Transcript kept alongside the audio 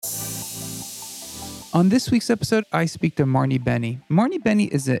On this week's episode, I speak to Marnie Benny. Marnie Benny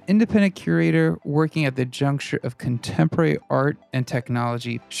is an independent curator working at the juncture of contemporary art and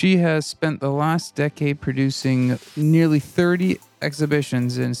technology. She has spent the last decade producing nearly 30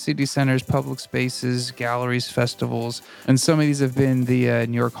 exhibitions in city centers, public spaces, galleries, festivals, and some of these have been the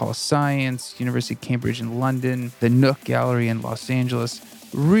New York Hall of Science, University of Cambridge in London, the Nook Gallery in Los Angeles.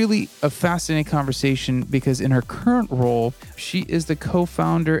 Really a fascinating conversation because in her current role, she is the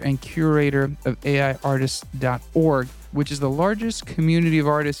co-founder and curator of AIartist.org, which is the largest community of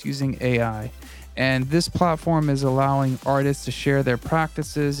artists using AI. And this platform is allowing artists to share their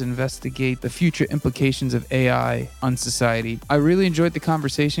practices, investigate the future implications of AI on society. I really enjoyed the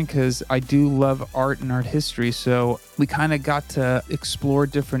conversation because I do love art and art history. So we kind of got to explore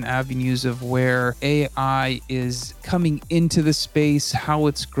different avenues of where AI is coming into the space, how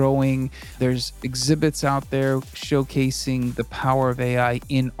it's growing. There's exhibits out there showcasing the power of AI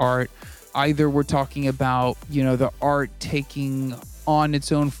in art. Either we're talking about, the art taking on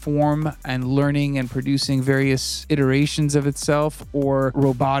its own form and learning and producing various iterations of itself, or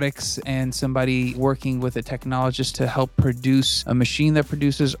robotics and somebody working with a technologist to help produce a machine that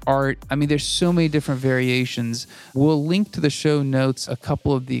produces art. I mean, there's so many different variations. We'll link to the show notes a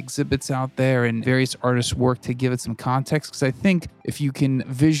couple of the exhibits out there and various artists' work to give it some context, because I think if you can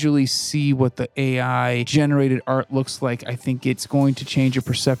visually see what the AI generated art looks like, I think it's going to change your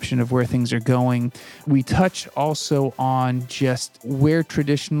perception of where things are going. We touch also on just where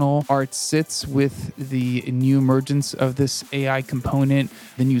traditional art sits with the new emergence of this AI component,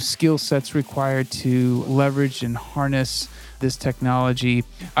 the new skill sets required to leverage and harness this technology.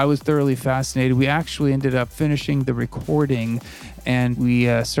 I was thoroughly fascinated. We actually ended up finishing the recording and we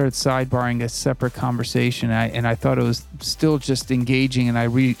started sidebarring a separate conversation. And I thought it was still just engaging, and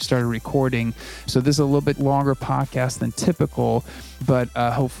I started recording. So this is a little bit longer podcast than typical, but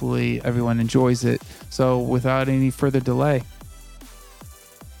hopefully everyone enjoys it. So without any further delay.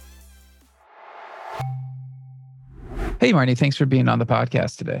 Hey, Marnie, thanks for being on the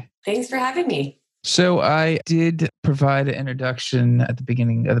podcast today. Thanks for having me. So I did provide an introduction at the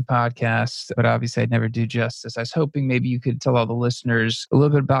beginning of the podcast, but obviously I'd never do justice. I was hoping maybe you could tell all the listeners a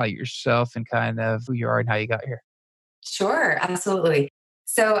little bit about yourself and kind of who you are and how you got here. Sure, absolutely.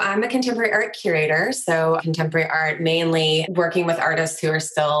 So I'm a contemporary art curator. So contemporary art, mainly working with artists who are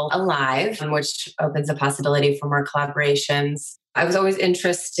still alive, which opens a possibility for more collaborations. I was always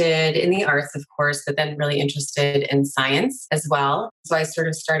interested in the arts, of course, but then really interested in science as well. So I sort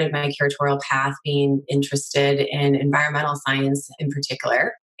of started my curatorial path being interested in environmental science in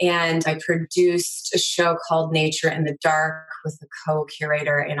particular. And I produced a show called Nature in the Dark with a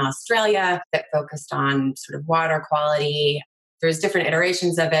co-curator in Australia that focused on sort of water quality. There's different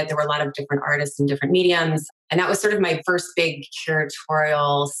iterations of it. There were a lot of different artists in different mediums. And that was sort of my first big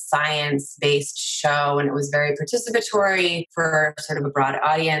curatorial science-based show. And it was very participatory for sort of a broad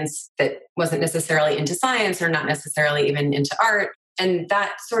audience that wasn't necessarily into science or not necessarily even into art. And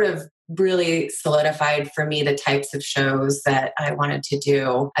that sort of really solidified for me the types of shows that I wanted to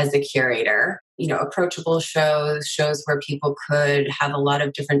do as a curator. Approachable shows where people could have a lot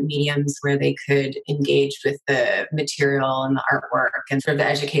of different mediums where they could engage with the material and the artwork and sort of the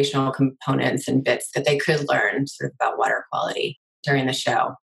educational components and bits that they could learn sort of about water quality during the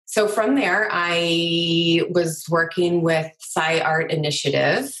show. So from there, I was working with SciArt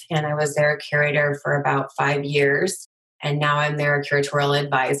Initiative, and I was their curator for about 5 years. And now I'm their curatorial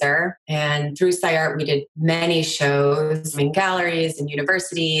advisor. And through SciArt, we did many shows in galleries and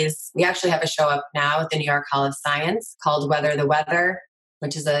universities. We actually have a show up now at the New York Hall of Science called Weather the Weather,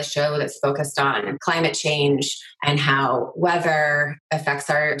 which is a show that's focused on climate change and how weather affects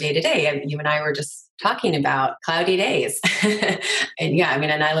our day-to-day. And you and I were just talking about cloudy days. And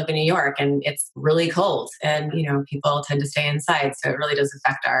I live in New York and it's really cold and, people tend to stay inside. So it really does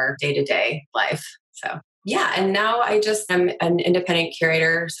affect our day-to-day life. Yeah, and now I just am an independent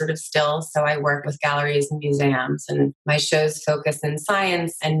curator sort of still. So I work with galleries and museums, and my shows focus in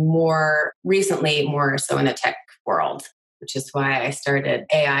science and more recently, more so in the tech world, which is why I started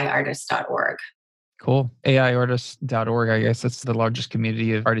AIartist.org. Cool. AIartist.org, I guess that's the largest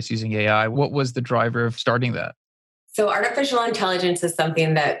community of artists using AI. What was the driver of starting that? So artificial intelligence is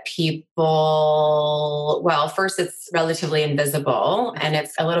something that first it's relatively invisible and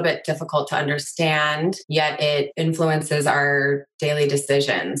it's a little bit difficult to understand, yet it influences our daily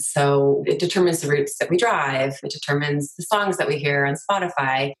decisions. So it determines the routes that we drive. It determines the songs that we hear on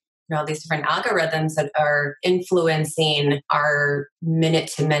Spotify. All these different algorithms that are influencing our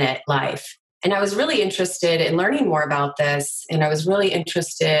minute-to-minute life. And I was really interested in learning more about this. And I was really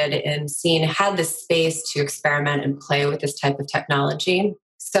interested in seeing had the space to experiment and play with this type of technology.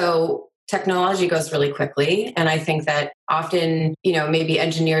 So technology goes really quickly. And I think that often, maybe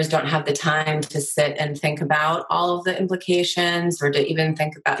engineers don't have the time to sit and think about all of the implications or to even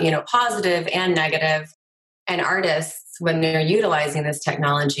think about, positive and negative. And artists, when they're utilizing this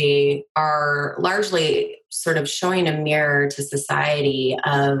technology, are largely sort of showing a mirror to society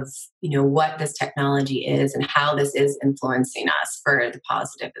of, what this technology is and how this is influencing us for the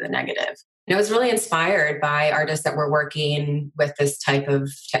positive and the negative. And I was really inspired by artists that were working with this type of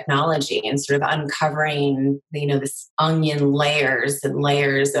technology and sort of uncovering, this onion layers and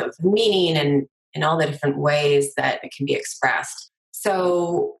layers of meaning and all the different ways that it can be expressed.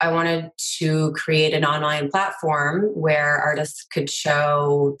 So I wanted to create an online platform where artists could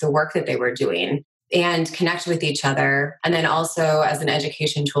show the work that they were doing and connect with each other. And then also as an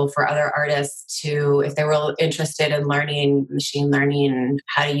education tool for other artists to, if they were interested in learning machine learning and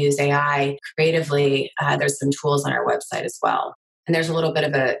how to use AI creatively, there's some tools on our website as well. And there's a little bit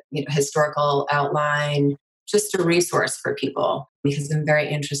of a historical outline, just a resource for people, because I'm very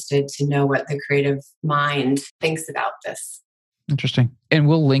interested to know what the creative mind thinks about this. Interesting. And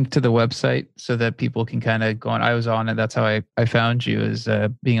we'll link to the website so that people can kind of go on. I was on it. That's how I found you, is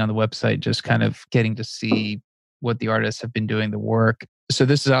being on the website, just kind of getting to see what the artists have been doing, the work. So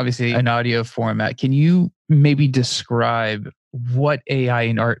this is obviously an audio format. Can you maybe describe what AI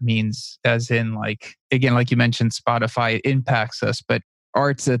in art means, as in, like, again, like you mentioned, Spotify impacts us, but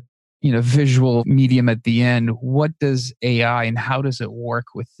art's a visual medium at the end. What does AI and how does it work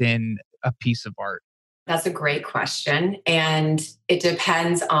within a piece of art? That's a great question. And it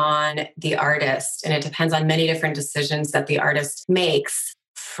depends on the artist, and it depends on many different decisions that the artist makes,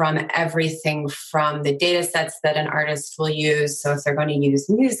 from everything from the data sets that an artist will use. So if they're going to use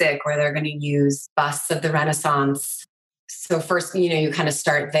music or they're going to use busts of the Renaissance. So first, you kind of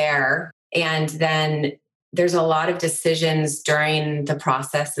start there. And then there's a lot of decisions during the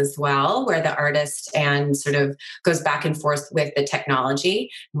process as well, where the artist and sort of goes back and forth with the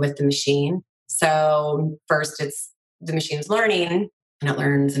technology, with the machine. So first it's the machine's learning, and it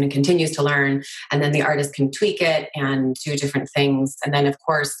learns and it continues to learn. And then the artist can tweak it and do different things. And then of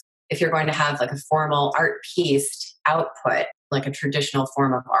course, if you're going to have like a formal art piece output, like a traditional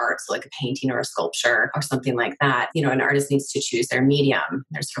form of art, so like a painting or a sculpture or something like that, an artist needs to choose their medium.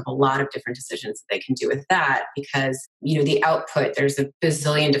 There's sort of a lot of different decisions that they can do with that because, the output, there's a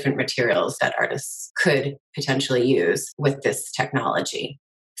bazillion different materials that artists could potentially use with this technology.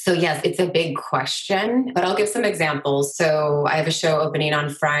 So yes, it's a big question, but I'll give some examples. So I have a show opening on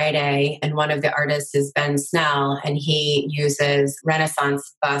Friday, and one of the artists is Ben Snell, and he uses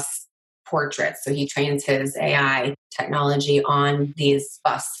Renaissance bust portraits. So he trains his AI technology on these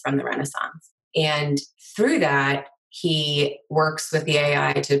busts from the Renaissance. And through that, he works with the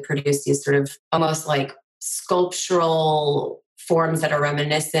AI to produce these sort of almost like sculptural forms that are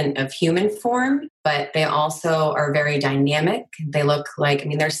reminiscent of human form, but they also are very dynamic. They look like,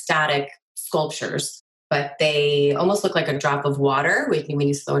 they're static sculptures, but they almost look like a drop of water when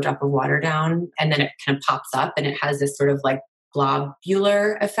you slow a drop of water down, and then it kind of pops up and it has this sort of like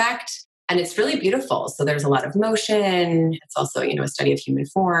globular effect. And it's really beautiful. So there's a lot of motion. It's also, a study of human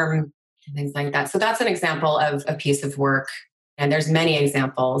form and things like that. So that's an example of a piece of work. And there's many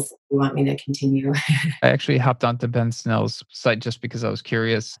examples. You want me to continue? I actually hopped onto Ben Snell's site just because I was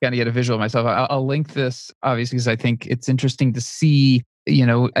curious, kind of get a visual myself. I'll link this, obviously, because I think it's interesting to see,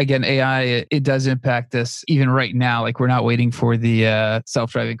 again, AI, it does impact us even right now. Like, we're not waiting for the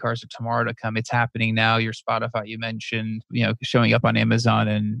self-driving cars of tomorrow to come. It's happening now. Your Spotify, you mentioned, showing up on Amazon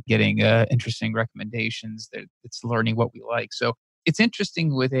and getting interesting recommendations. That it's learning what we like. So it's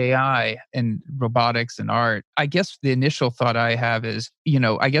interesting with AI and robotics and art. I guess the initial thought I have is,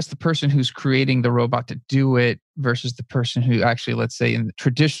 I guess the person who's creating the robot to do it versus the person who actually, let's say in the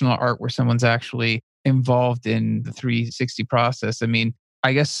traditional art where someone's actually involved in the 360 process.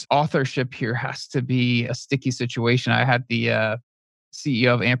 I guess authorship here has to be a sticky situation. I had the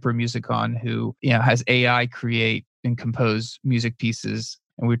CEO of Ampere Music on, who, has AI create and compose music pieces.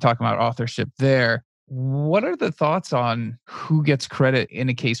 And we were talking about authorship there. What are the thoughts on who gets credit in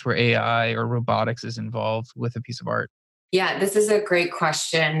a case where AI or robotics is involved with a piece of art? Yeah, this is a great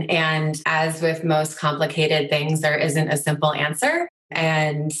question. And as with most complicated things, there isn't a simple answer.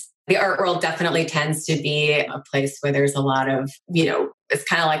 And the art world definitely tends to be a place where there's a lot of, it's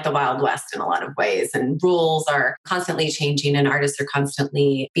kind of like the Wild West in a lot of ways. And rules are constantly changing and artists are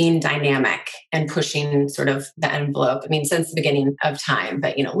constantly being dynamic and pushing sort of the envelope. Since the beginning of time.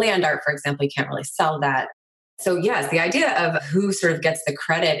 But, land art, for example, you can't really sell that. So yes, the idea of who sort of gets the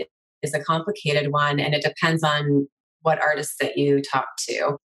credit is a complicated one. And it depends on what artists that you talk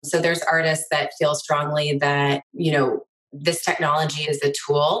to. So there's artists that feel strongly that, this technology is a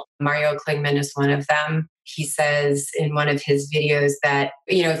tool. Mario Klingman is one of them. He says in one of his videos that,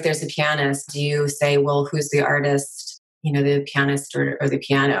 if there's a pianist, do you say, well, who's the artist, the pianist or the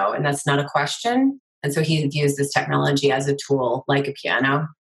piano? And that's not a question. And so he views this technology as a tool, like a piano.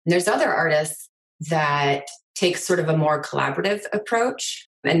 And there's other artists that take sort of a more collaborative approach.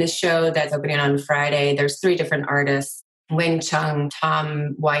 In the show that's opening on Friday, there's 3 different artists, Wing Chung,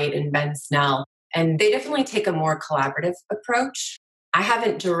 Tom White, and Ben Snell. And they definitely take a more collaborative approach. I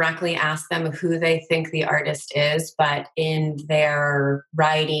haven't directly asked them who they think the artist is, but in their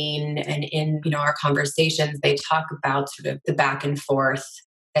writing and in our conversations, they talk about sort of the back and forth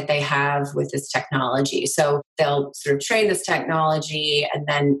that they have with this technology. So they'll sort of train this technology, and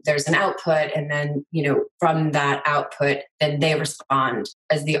then there's an output, and then from that output, then they respond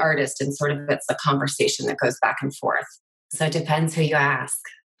as the artist, and sort of it's a conversation that goes back and forth. So it depends who you ask.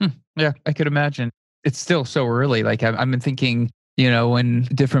 Yeah, I could imagine. It's still so early. Like I've been thinking, when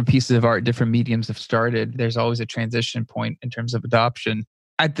different pieces of art, different mediums have started, there's always a transition point in terms of adoption.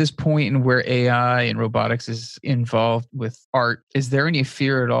 At this point in where AI and robotics is involved with art, is there any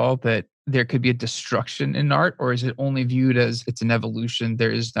fear at all that there could be a destruction in art, or is it only viewed as it's an evolution?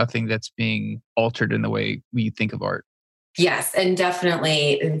 There is nothing that's being altered in the way we think of art. Yes, and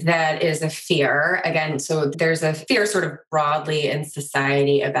definitely that is a fear. Again, so there's a fear sort of broadly in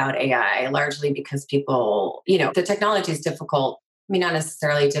society about AI, largely because people, the technology is difficult. I mean, not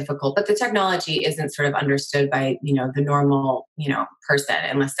necessarily difficult, but the technology isn't sort of understood by, the normal, person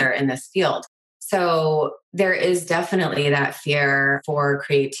unless they're in this field. So there is definitely that fear for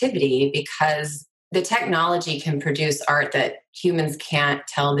creativity because the technology can produce art that humans can't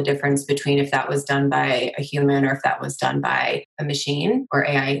tell the difference between if that was done by a human or if that was done by a machine or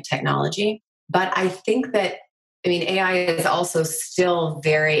AI technology. But I think that, AI is also still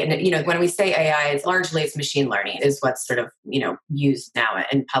very, and when we say AI, it's machine learning is what's sort of, used now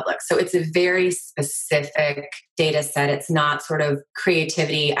in public. So it's a very specific data set. It's not sort of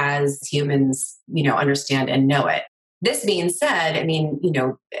creativity as humans, understand and know it. This being said,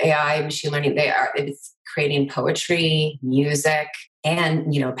 AI, machine learning, it's creating poetry, music,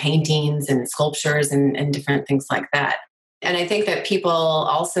 and, paintings and sculptures and different things like that. And I think that people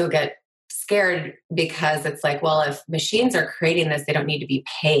also get scared because it's like, well, if machines are creating this, they don't need to be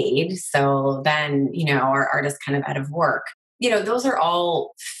paid. So then, our artists kind of out of work. Those are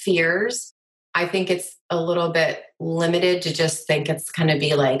all fears. I think it's a little bit limited to just think it's going to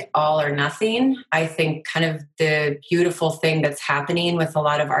be like all or nothing. I think kind of the beautiful thing that's happening with a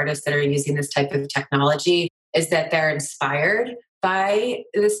lot of artists that are using this type of technology is that they're inspired by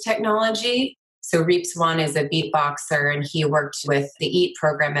this technology. So Reeps One is a beatboxer, and he worked with the EAT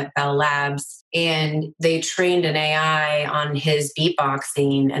program at Bell Labs, and they trained an AI on his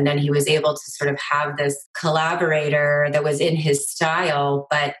beatboxing. And then he was able to sort of have this collaborator that was in his style,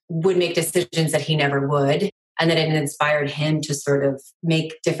 but would make decisions that he never would. And then it inspired him to sort of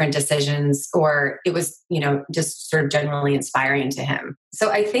make different decisions, or it was, just sort of generally inspiring to him.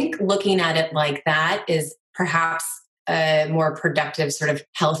 So I think looking at it like that is perhaps a more productive, sort of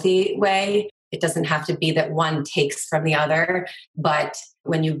healthy way. It doesn't have to be that one takes from the other, but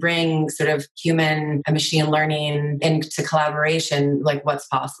when you bring sort of human and machine learning into collaboration, like what's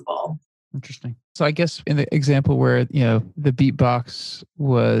possible. Interesting. So I guess in the example where, the beatbox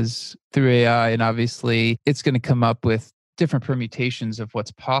was through AI, and obviously it's going to come up with different permutations of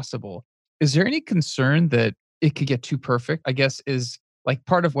what's possible. Is there any concern that it could get too perfect? I guess is like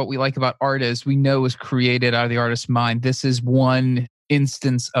part of what we like about art is we know is created out of the artist's mind. This is one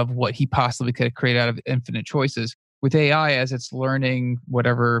instance of what he possibly could have created out of infinite choices. With AI, as it's learning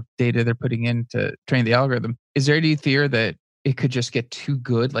whatever data they're putting in to train the algorithm, is there any fear that it could just get too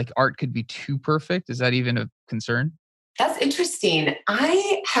good? Like art could be too perfect? Is that even a concern? That's interesting.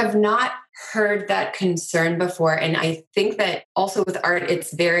 I have not heard that concern before. And I think that also with art,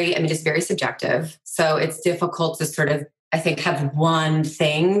 it's very subjective. So it's difficult to sort of, I think, have one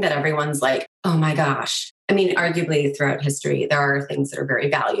thing that everyone's like, oh my gosh. Arguably throughout history, there are things that are very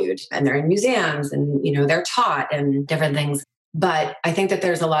valued and they're in museums and, they're taught and different things. But I think that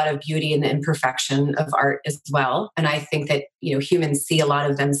there's a lot of beauty in the imperfection of art as well. And I think that, humans see a lot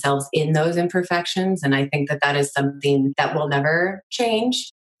of themselves in those imperfections. And I think that that is something that will never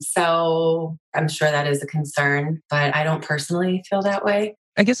change. So I'm sure that is a concern, but I don't personally feel that way.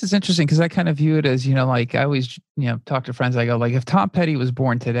 I guess it's interesting because I kind of view it as, like I always, talk to friends. I go like, if Tom Petty was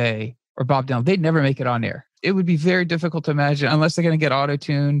born today or Bob Dylan, they'd never make it on air. It would be very difficult to imagine unless they're going to get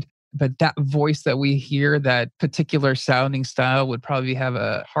auto-tuned. But that voice that we hear, that particular sounding style would probably have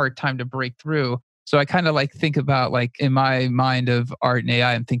a hard time to break through. So I kind of like think about like in my mind of art and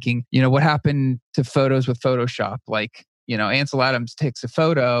AI, I'm thinking, what happened to photos with Photoshop? Like Ansel Adams takes a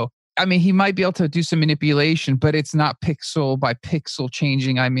photo. I mean, he might be able to do some manipulation, but it's not pixel by pixel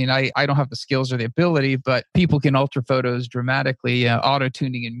changing. I mean, I don't have the skills or the ability, but people can alter photos dramatically, auto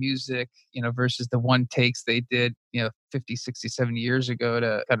tuning in music, versus the one takes they did, 50, 60, 70 years ago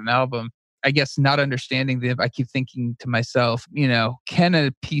to cut an album. I guess not understanding I keep thinking to myself, can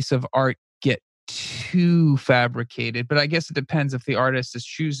a piece of art get too fabricated? But I guess it depends if the artist is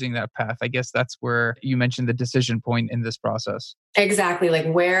choosing that path. I guess that's where you mentioned the decision point in this process. Exactly. Like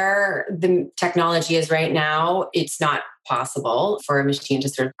where the technology is right now, it's not possible for a machine to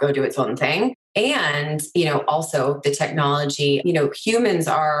sort of go do its own thing. And, also the technology, humans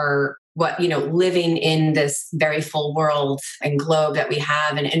are living in this very full world and globe that we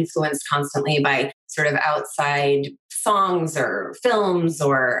have and influenced constantly by sort of outside songs or films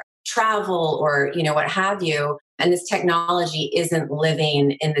or travel or, what have you. And this technology isn't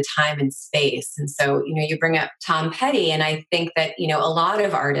living in the time and space. And so, you bring up Tom Petty, and I think that, a lot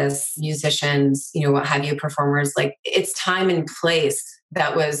of artists, musicians, what have you, performers, like it's time and place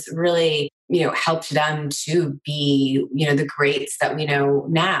that was really, helped them to be, the greats that we know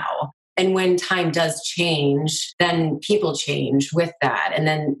now. And when time does change, then people change with that. And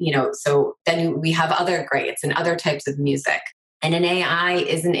then, so then we have other greats and other types of music. And an AI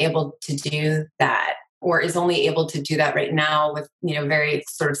isn't able to do that, or is only able to do that right now with, very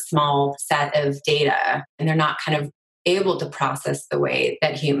sort of small set of data. And they're not kind of able to process the way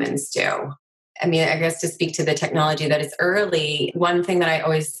that humans do. I mean, I guess to speak to the technology that is early, one thing that I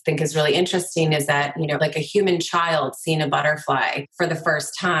always think is really interesting is that, like a human child seeing a butterfly for the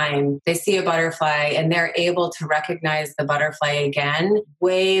first time, they see a butterfly and they're able to recognize the butterfly again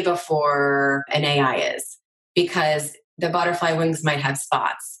way before an AI is, because the butterfly wings might have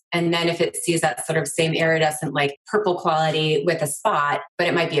spots. And then if it sees that sort of same iridescent, like purple quality with a spot, but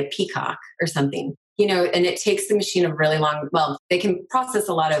it might be a peacock or something, and it takes the machine a really long, they can process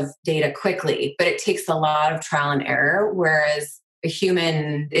a lot of data quickly, but it takes a lot of trial and error. Whereas a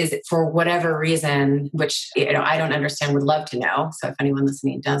human is, for whatever reason, which, I don't understand, would love to know. So if anyone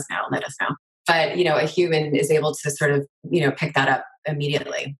listening does know, let us know. But, a human is able to sort of, pick that up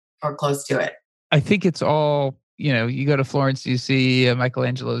immediately or close to it. I think it's all, you go to Florence, you see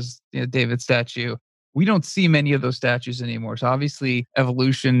Michelangelo's David statue. We don't see many of those statues anymore. So obviously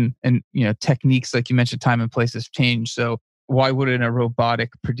evolution and, techniques, like you mentioned, time and place has changed. So why wouldn't a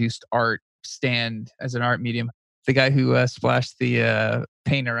robotic produced art stand as an art medium? The guy who splashed the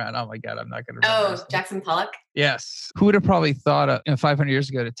paint around. Oh my God, I'm not going to remember. Oh, Jackson Pollock? Yes. Who would have probably thought 500 years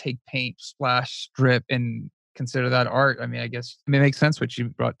ago to take paint, splash, strip, and consider that art? I mean, I guess it makes sense what you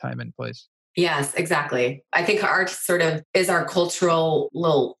brought time and place. Yes, exactly. I think art sort of is our cultural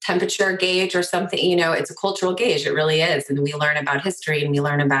little temperature gauge or something. It's a cultural gauge. It really is. And we learn about history and we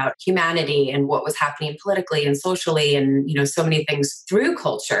learn about humanity and what was happening politically and socially and, so many things through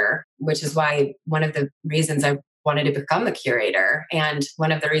culture, which is why one of the reasons I wanted to become a curator and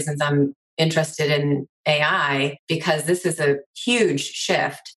one of the reasons I'm interested in AI, because this is a huge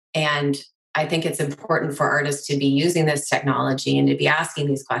shift. And I think it's important for artists to be using this technology and to be asking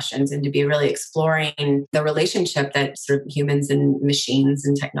these questions and to be really exploring the relationship that sort of humans and machines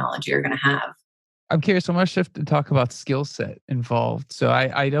and technology are going to have. I'm curious, I want to shift and talk about skill set involved. So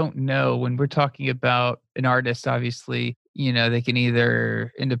I don't know, when we're talking about an artist, obviously, they can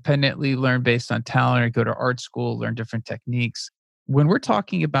either independently learn based on talent or go to art school, learn different techniques. When we're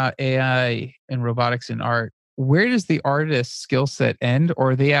talking about AI and robotics in art, where does the artist's skill set end?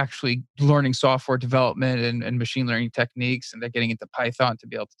 Or are they actually learning software development and machine learning techniques, and they're getting into Python to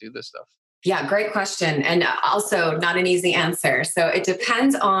be able to do this stuff? Yeah, great question. And also not an easy answer. So it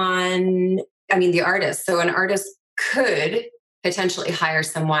depends on, the artist. So an artist could potentially hire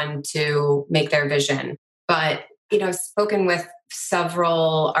someone to make their vision. But, I've spoken with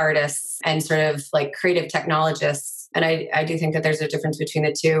several artists and sort of like creative technologists. And I do think that there's a difference between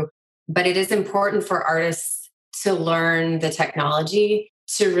the two. But it is important for artists to learn the technology,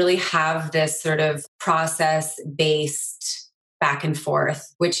 to really have this sort of process-based back and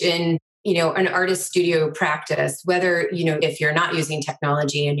forth, which in, an artist studio practice, whether, if you're not using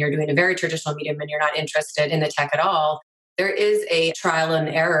technology and you're doing a very traditional medium and you're not interested in the tech at all, there is a trial and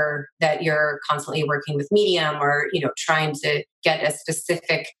error that you're constantly working with medium or, trying to get a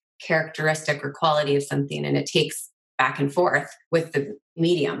specific characteristic or quality of something. And it takes back and forth with the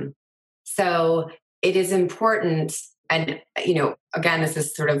medium. So it is important. And, again, this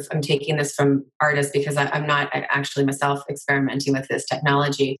is sort of, I'm taking this from artists because I'm not actually myself experimenting with this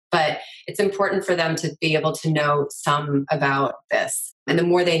technology, but it's important for them to be able to know some about this. And the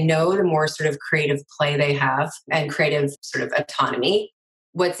more they know, the more sort of creative play they have and creative sort of autonomy.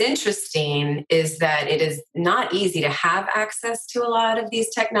 what's interesting is that it is not easy to have access to a lot of these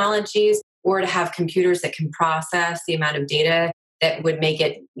technologies or to have computers that can process the amount of data that would make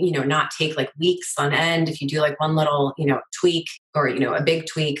it, not take like weeks on end if you do like one little, tweak or, a big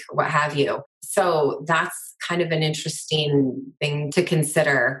tweak, what have you. So that's kind of an interesting thing to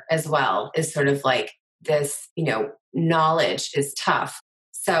consider as well, is sort of like this, knowledge is tough.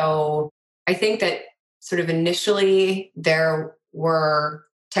 So I think that sort of initially there were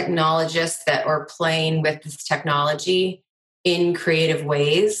technologists that were playing with this technology in creative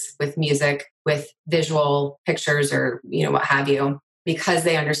ways with music, with visual pictures or, what have you, because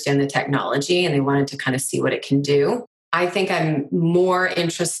they understand the technology and they wanted to kind of see what it can do. I think I'm more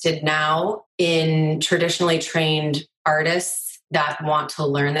interested now in traditionally trained artists that want to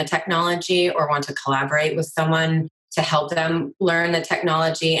learn the technology or want to collaborate with someone to help them learn the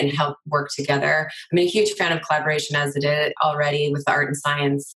technology and help work together. I'm a huge fan of collaboration as it is already with the art and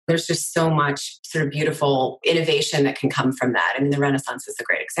science. There's just so much sort of beautiful innovation that can come from that. I mean, the Renaissance is a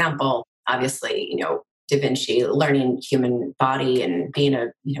great example. Obviously, Da Vinci learning human body and being a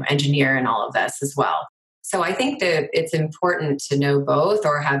engineer and all of this as well. So I think that it's important to know both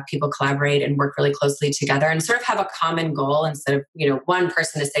or have people collaborate and work really closely together and sort of have a common goal instead of, one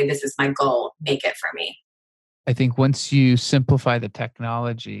person to say, this is my goal, make it for me. I think once you simplify the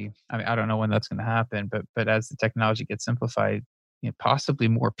technology, I mean, I don't know when that's going to happen, but as the technology gets simplified, possibly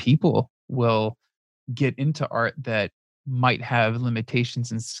more people will get into art that might have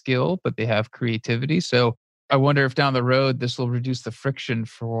limitations in skill, but they have creativity. So I wonder if down the road this will reduce the friction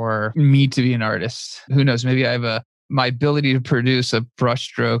for me to be an artist. Who knows? Maybe I have my ability to produce a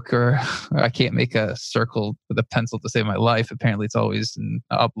brushstroke, or I can't make a circle with a pencil to save my life. Apparently, it's always an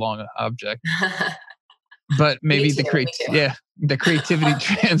oblong object. But maybe the creativity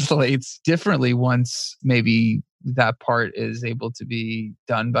translates differently once maybe that part is able to be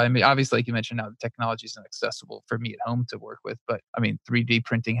done by me. Obviously, like you mentioned, now the technology is not accessible for me at home to work with, but I mean, 3D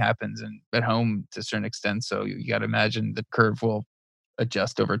printing happens at home to a certain extent. So you got to imagine the curve will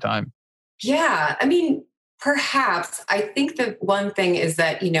adjust over time. Yeah. I mean, perhaps I think the one thing is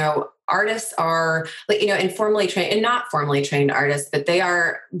that, artists are like, informally trained and not formally trained artists, but they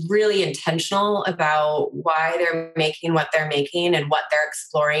are really intentional about why they're making what they're making and what they're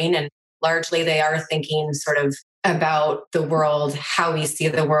exploring. And largely they are thinking sort of about the world, how we see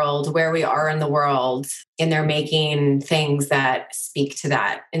the world, where we are in the world. And they're making things that speak to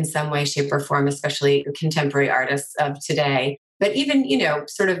that in some way, shape, or form, especially contemporary artists of today. But even,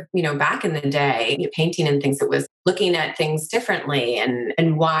 sort of, back in the day, painting and things, it was looking at things differently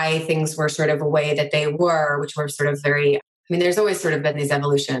and why things were sort of a way that they were, which were sort of very, there's always sort of been these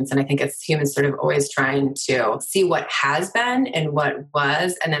evolutions. And I think it's humans sort of always trying to see what has been and what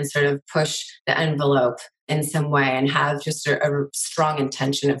was, and then sort of push the envelope in some way and have just a strong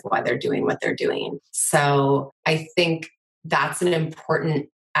intention of why they're doing what they're doing. So I think that's an important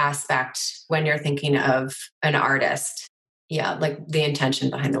aspect when you're thinking of an artist. Yeah, like the intention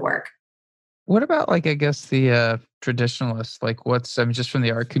behind the work. What about I guess the traditionalists? Just from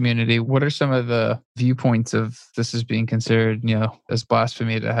the art community, what are some of the viewpoints of this is being considered, as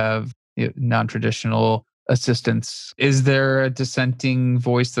blasphemy to have non-traditional assistants? Is there a dissenting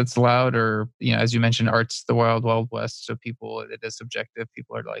voice that's loud, or, as you mentioned, art's the wild, wild west. So it is subjective.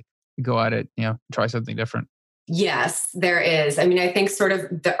 People are like, go at it, try something different. Yes, there is. I think sort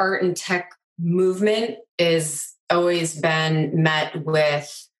of the art and tech movement is always been met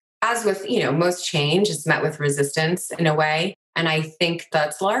with, as with, most change, it's met with resistance in a way. And I think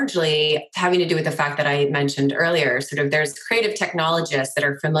that's largely having to do with the fact that I mentioned earlier, sort of there's creative technologists that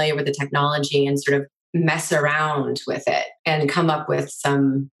are familiar with the technology and sort of mess around with it and come up with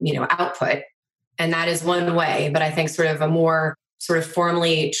some, output. And that is one way. But I think sort of a more sort of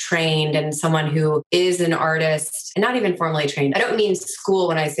formally trained and someone who is an artist, and not even formally trained. I don't mean school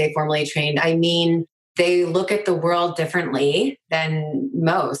when I say formally trained. I mean, they look at the world differently than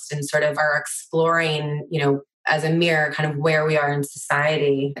most and sort of are exploring, as a mirror, kind of where we are in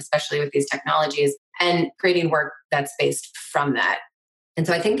society, especially with these technologies, and creating work that's based from that. And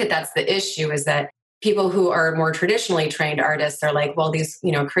so I think that that's the issue, is that people who are more traditionally trained artists are like, well, these,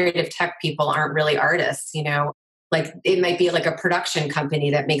 creative tech people aren't really artists, like it might be like a production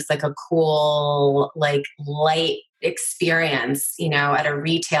company that makes like a cool, like light experience, at a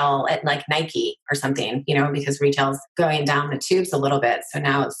retail at like Nike or something, because retail's going down the tubes a little bit. So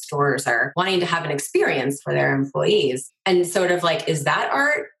now stores are wanting to have an experience for their employees. And sort of like, is that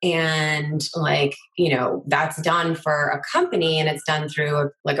art? And like, that's done for a company and it's done through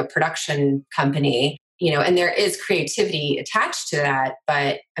a production company, and there is creativity attached to that.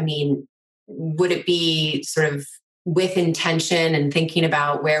 But would it be sort of with intention and thinking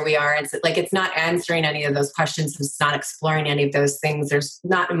about where we are. It's not answering any of those questions. It's not exploring any of those things. There's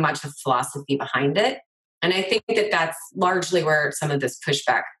not much of philosophy behind it. And I think that that's largely where some of this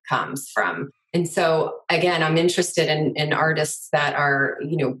pushback comes from. And so again, I'm interested in artists that are,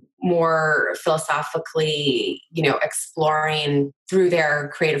 more philosophically, exploring through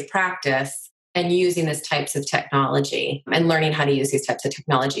their creative practice and using these types of technology and learning how to use these types of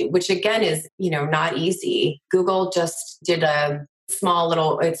technology, which again is, not easy. Google just did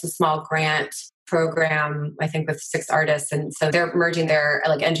it's a small grant program, I think with 6 artists. And so they're merging their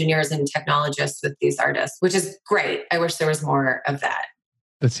engineers and technologists with these artists, which is great. I wish there was more of that.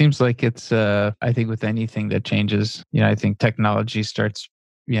 It seems like it's, I think with anything that changes, I think technology starts,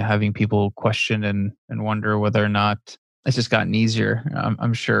 having people question and wonder whether or not it's just gotten easier.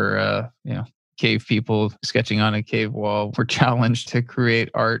 I'm sure, cave people sketching on a cave wall were challenged to create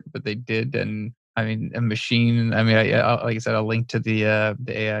art, but they did. And I mean, a machine, like I said, I'll link to the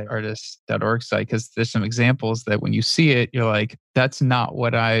AIartist.org site because there's some examples that when you see it, you're like, that's not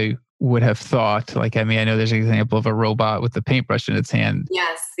what I would have thought. I know there's an example of a robot with a paintbrush in its hand.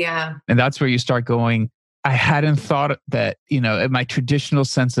 Yes, yeah. And that's where you start going, I hadn't thought that, my traditional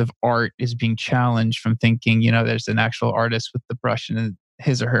sense of art is being challenged from thinking, there's an actual artist with the brush in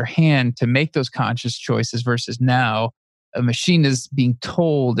his or her hand to make those conscious choices versus now a machine is being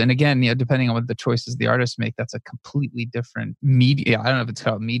told. And again, depending on what the choices the artists make, that's a completely different medium. I don't know if it's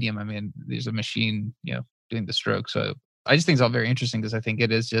called medium. I mean, there's a machine, doing the stroke. So I just think it's all very interesting because I think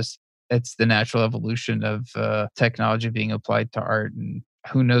it's the natural evolution of technology being applied to art, and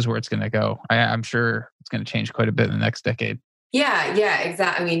who knows where it's going to go. I'm sure it's going to change quite a bit in the next decade. Yeah,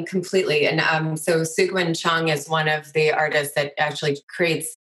 exactly. I mean, completely. And so Sugwen Chung is one of the artists that actually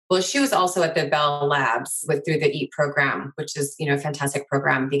creates. Well, she was also at the Bell Labs through the EAT program, which is, a fantastic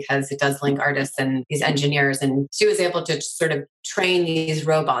program because it does link artists and these engineers. And she was able to sort of train these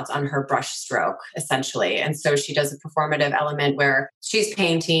robots on her brush stroke, essentially. And so she does a performative element where she's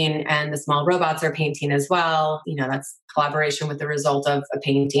painting and the small robots are painting as well. That's collaboration with the result of a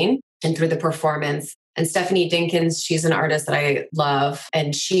painting and through the performance. And Stephanie Dinkins, she's an artist that I love.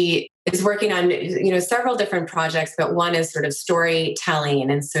 And she is working on, several different projects, but one is sort of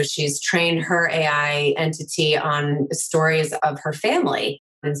storytelling. And so she's trained her AI entity on stories of her family.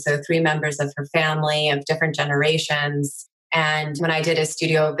 And so 3 members of her family of different generations. And when I did a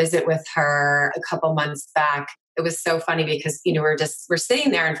studio visit with her a couple months back, it was so funny because, we're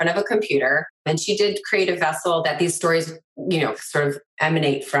sitting there in front of a computer and she did create a vessel that these stories, sort of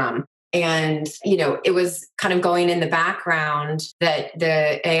emanate from. And, it was kind of going in the background that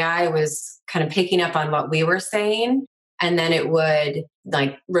the AI was kind of picking up on what we were saying. And then it would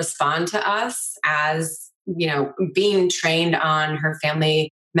respond to us as, being trained on her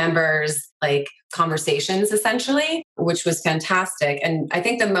family members, conversations essentially, which was fantastic. And I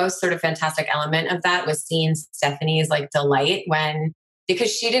think the most sort of fantastic element of that was seeing Stephanie's delight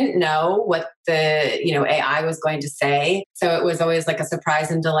because she didn't know what the, AI was going to say. So it was always a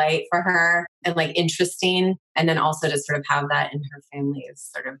surprise and delight for her and interesting. And then also to sort of have that in her family's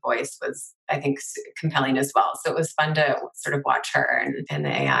sort of voice was, I think, compelling as well. So it was fun to sort of watch her and the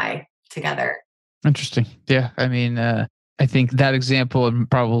AI together. Interesting. Yeah. I mean, I think that example and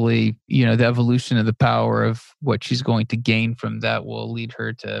probably, the evolution of the power of what she's going to gain from that will lead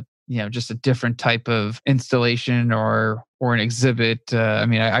her to, just a different type of installation or an exhibit.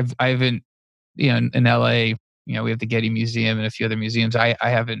 I haven't, in LA, we have the Getty Museum and a few other museums. I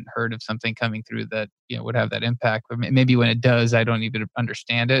haven't heard of something coming through that, would have that impact. But maybe when it does, I don't even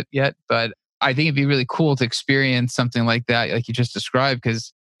understand it yet. But I think it'd be really cool to experience something like that, like you just described,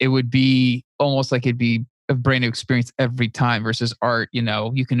 because it would be almost like it'd be a brand new experience every time versus art.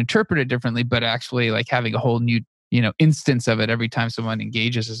 You can interpret it differently, but actually having a whole new instance of it every time someone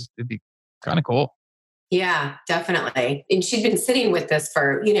engages it'd be kind of cool. Yeah, definitely. And she'd been sitting with this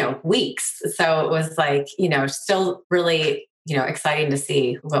for, weeks. So it was still really, exciting to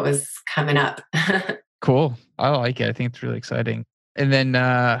see what was coming up. Cool. I like it. I think it's really exciting. And then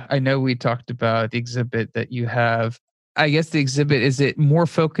I know we talked about the exhibit that you have. I guess the exhibit, is it more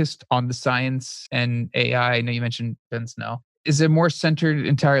focused on the science and AI? I know you mentioned Ben Snell. Is it more centered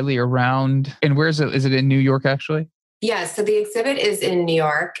entirely around, and where is it? Is it in New York actually? Yeah, so the exhibit is in New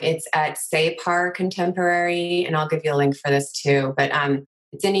York. It's at Sapar Contemporary, and I'll give you a link for this too. But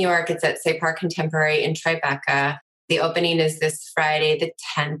it's in New York. It's at Sapar Contemporary in Tribeca. The opening is this Friday, the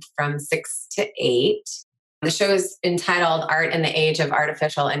 10th from 6 to 8. The show is entitled Art in the Age of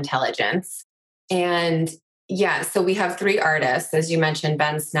Artificial Intelligence. And yeah, so we have 3 artists, as you mentioned,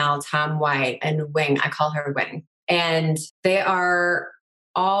 Ben Snell, Tom White, and Wing. I call her Wing. And they are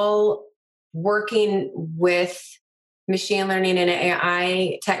all working with machine learning and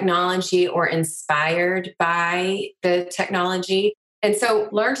AI technology or inspired by the technology. And so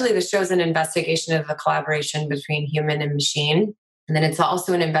largely the show is an investigation of the collaboration between human and machine. And then it's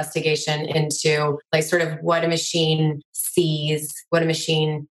also an investigation into like sort of what a machine sees, what a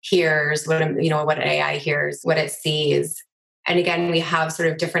machine hears, what AI hears, what it sees. And again, we have sort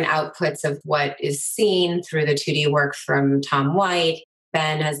of different outputs of what is seen through the 2D work from Tom White.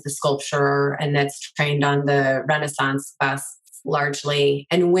 Ben has the sculpture, and that's trained on the Renaissance busts largely.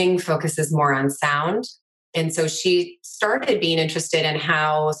 And Wing focuses more on sound. And so she started being interested in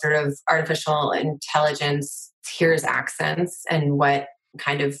how sort of artificial intelligence hears accents and what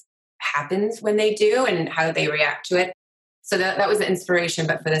kind of happens when they do and how they react to it. So that was the inspiration.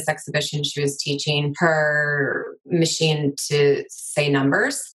 But for this exhibition, she was teaching her machine to say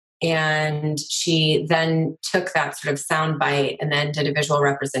numbers. And she then took that sort of sound bite and then did a visual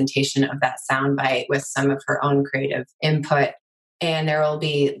representation of that sound bite with some of her own creative input. And there will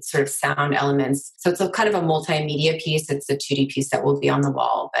be sort of sound elements. So it's a kind of a multimedia piece. It's a 2D piece that will be on the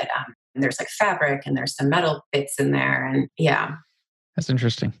wall, but there's like fabric and there's some metal bits in there. And yeah. That's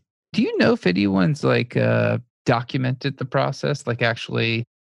interesting. Do you know if anyone's like documented the process, like actually,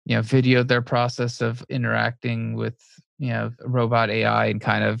 videoed their process of interacting with, robot AI and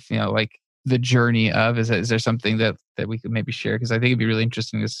kind of, like the journey of, is there something that we could maybe share? Because I think it'd be really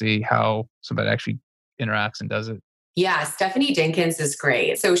interesting to see how somebody actually interacts and does it. Yeah, Stephanie Dinkins is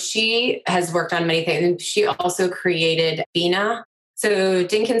great. So she has worked on many things. She also created Bina. So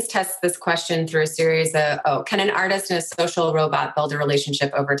Dinkins tests this question through a series of, can an artist and a social robot build a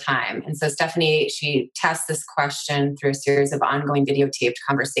relationship over time? And so Stephanie, she tests this question through a series of ongoing videotaped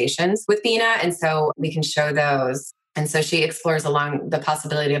conversations with Bina. And so we can show those. And so she explores the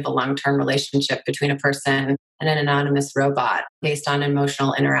possibility of a long-term relationship between a person and an anonymous robot based on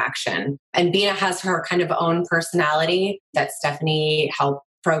emotional interaction. And Bina has her kind of own personality that Stephanie helped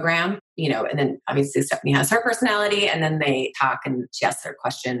program, and then obviously Stephanie has her personality, and then they talk and she asks her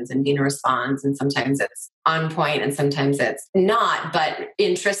questions and Bina responds. And sometimes it's on point and sometimes it's not, but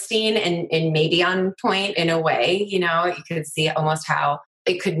interesting and maybe on point in a way. You could see almost how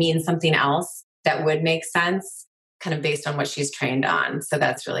it could mean something else that would make sense, kind of based on what she's trained on. So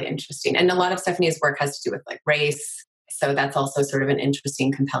that's really interesting. And a lot of Stephanie's work has to do with like race. So that's also sort of an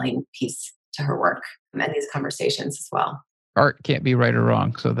interesting, compelling piece to her work and these conversations as well. Art can't be right or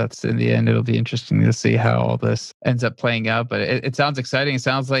wrong. So that's, in the end, it'll be interesting to see how all this ends up playing out. But it sounds exciting. It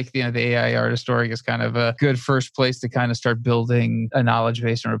sounds like, the AI artist story is kind of a good first place to kind of start building a knowledge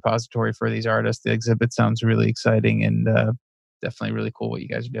base and repository for these artists. The exhibit sounds really exciting and definitely really cool what you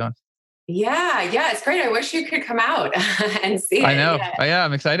guys are doing. Yeah, it's great. I wish you could come out and see it. I know. Yeah,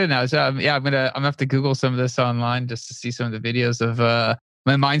 I'm excited now. So I'm gonna have to Google some of this online just to see some of the videos of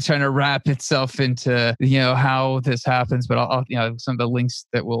my mind's trying to wrap itself into how this happens. But I'll some of the links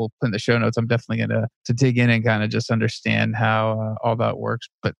that we'll put in the show notes. I'm definitely gonna dig in and kind of just understand how all that works.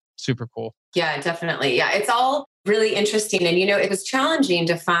 But super cool. Yeah, definitely. Yeah, it's all really interesting. And, it was challenging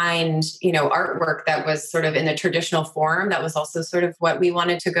to find, artwork that was sort of in the traditional form. That was also sort of what we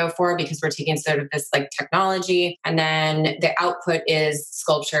wanted to go for, because we're taking sort of this like technology. And then the output is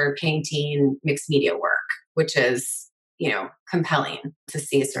sculpture, painting, mixed media work, which is, compelling to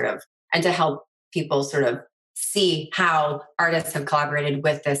see sort of, and to help people sort of see how artists have collaborated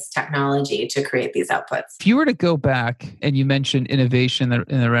with this technology to create these outputs. If you were to go back, and you mentioned innovation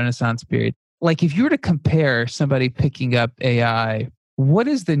in the Renaissance period, like if you were to compare somebody picking up AI, what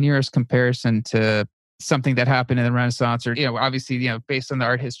is the nearest comparison to something that happened in the Renaissance, or, obviously, based on the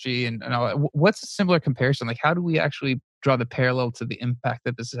art history and all that, what's a similar comparison? Like, how do we actually draw the parallel to the impact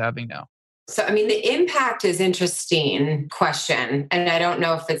that this is having now? So, the impact is interesting question. And I don't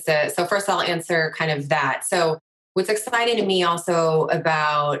know if so first I'll answer kind of that. So what's exciting to me also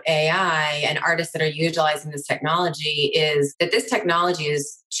about AI and artists that are utilizing this technology is that this technology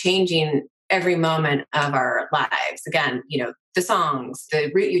is changing every moment of our lives. Again, the songs,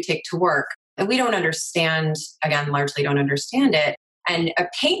 the route you take to work, and we don't understand, largely don't understand it. And a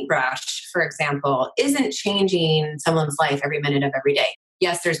paintbrush, for example, isn't changing someone's life every minute of every day.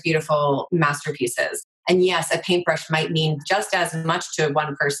 Yes, there's beautiful masterpieces. And yes, a paintbrush might mean just as much to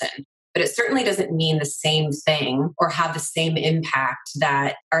one person, but it certainly doesn't mean the same thing or have the same impact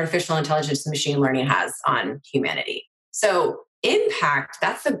that artificial intelligence and machine learning has on humanity. So impact,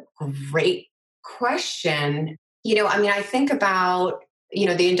 that's a great question. I think about,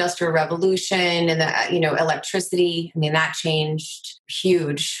 the Industrial Revolution and the, electricity. That changed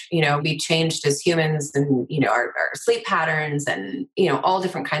huge. We changed as humans and, our sleep patterns and, all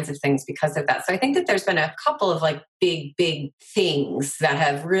different kinds of things because of that. So I think that there's been a couple of like big things that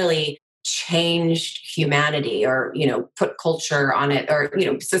have really changed humanity or, put culture on it or,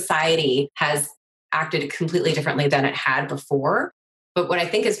 society has acted completely differently than it had before. But what I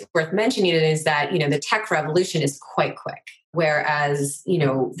think is worth mentioning is that, the tech revolution is quite quick. Whereas,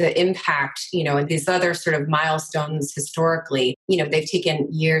 the impact, and these other sort of milestones historically, they've taken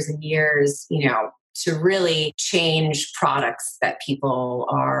years and years, to really change products that people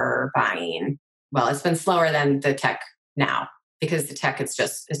are buying. Well, it's been slower than the tech now because the tech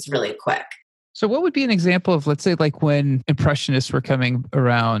it's really quick. So what would be an example of, let's say, like when Impressionists were coming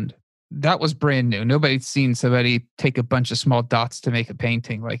around? That was brand new. Nobody'd seen somebody take a bunch of small dots to make a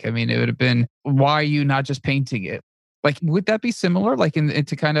painting. Like, I mean, it would have been, why are you not just painting it? Like, would that be similar? Like,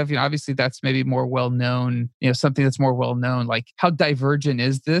 into kind of, obviously that's maybe more well known, something that's more well known. Like, how divergent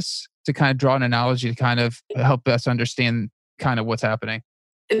is this to kind of draw an analogy to kind of help us understand kind of what's happening?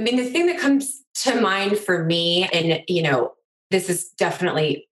 I mean, the thing that comes to mind for me, and, this is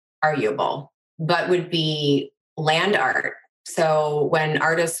definitely arguable, but would be land art. So when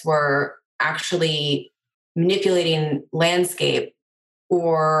artists were actually manipulating landscape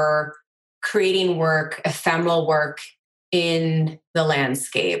or creating work, ephemeral work in the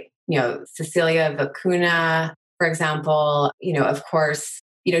landscape, Cecilia Vicuña, for example, of course,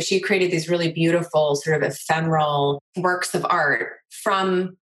 she created these really beautiful sort of ephemeral works of art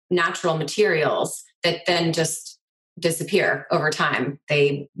from natural materials that then just disappear over time.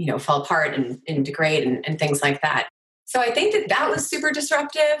 They, fall apart and degrade and things like that. So I think that was super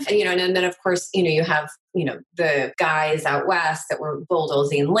disruptive, and then of course, you have, the guys out west that were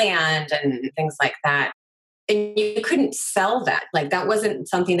bulldozing land and things like that. And you couldn't sell that. Like that wasn't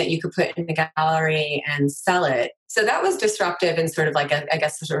something that you could put in a gallery and sell it. So that was disruptive and sort of like, I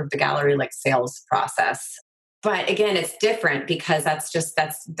guess, sort of the gallery like sales process. But again, it's different because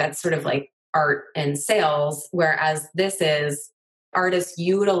that's sort of like art and sales. Whereas this is artists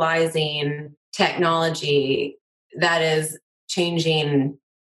utilizing technology that is changing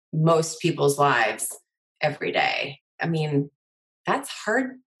most people's lives every day. I mean, that's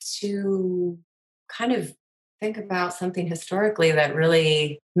hard to kind of think about something historically that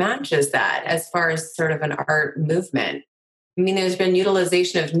really matches that as far as sort of an art movement. I mean, there's been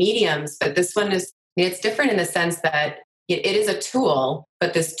utilization of mediums, but this one is, it's different in the sense that it is a tool,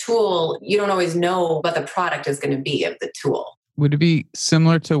 but this tool, you don't always know what the product is going to be of the tool. Would it be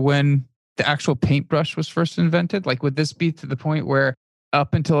similar to when the actual paintbrush was first invented? Like, would this be to the point where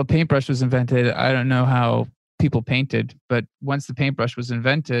up until a paintbrush was invented, I don't know how people painted, but once the paintbrush was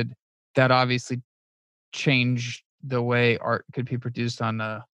invented, that obviously changed the way art could be produced on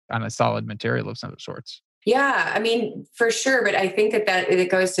a solid material of some sorts. Yeah, I mean, for sure. But I think that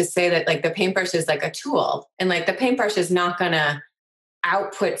it goes to say that like the paintbrush is like a tool and like the paintbrush is not going to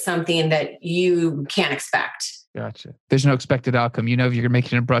output something that you can't expect. Gotcha. There's no expected outcome. If you're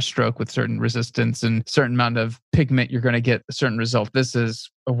making a brush stroke with certain resistance and certain amount of pigment, you're going to get a certain result. This is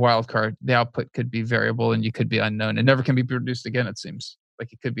a wild card. The output could be variable and you could be unknown. It never can be produced again, it seems.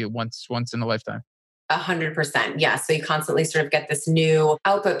 Like it could be once in a lifetime. 100%. Yeah. So you constantly sort of get this new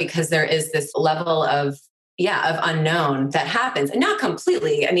output because there is this level of unknown that happens, and not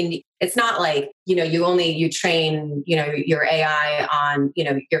completely. I mean, it's not like, you train, your AI on,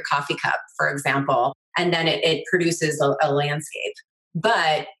 your coffee cup, for example, and then it produces a landscape.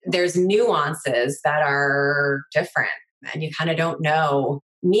 But there's nuances that are different and you kind of don't know.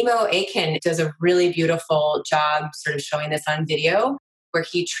 Nemo Aiken does a really beautiful job sort of showing this on video, where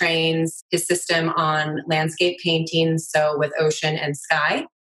he trains his system on landscape painting, so with ocean and sky.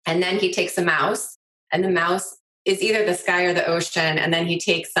 And then he takes a mouse, and the mouse is either the sky or the ocean. And then he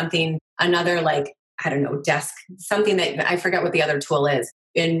takes another like, I don't know, desk, something that I forget what the other tool is.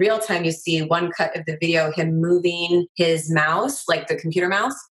 In real time, you see one cut of the video, him moving his mouse, like the computer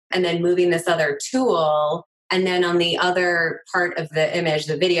mouse, and then moving this other tool. And then on the other part of the image,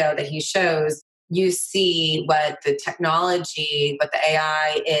 the video that he shows, you see what the technology, what the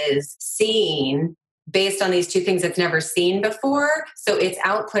AI is seeing based on these two things it's never seen before. So its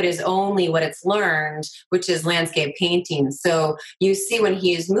output is only what it's learned, which is landscape painting. So you see when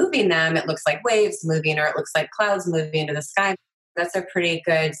he's moving them, it looks like waves moving or it looks like clouds moving into the sky. That's a pretty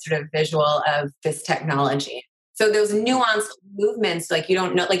good sort of visual of this technology. So those nuanced movements, like you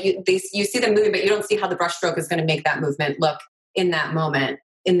don't know, like you see them moving, but you don't see how the brushstroke is going to make that movement look in that moment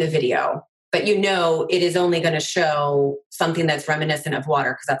in the video. But it is only going to show something that's reminiscent of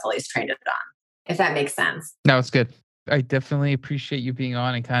water because that's all he's trained it on. If that makes sense. No, it's good. I definitely appreciate you being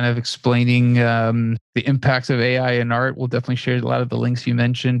on and kind of explaining the impacts of AI in art. We'll definitely share a lot of the links you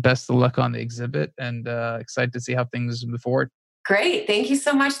mentioned. Best of luck on the exhibit and excited to see how things move forward. Great. Thank you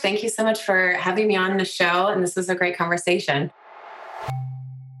so much. Thank you so much for having me on the show. And this was a great conversation.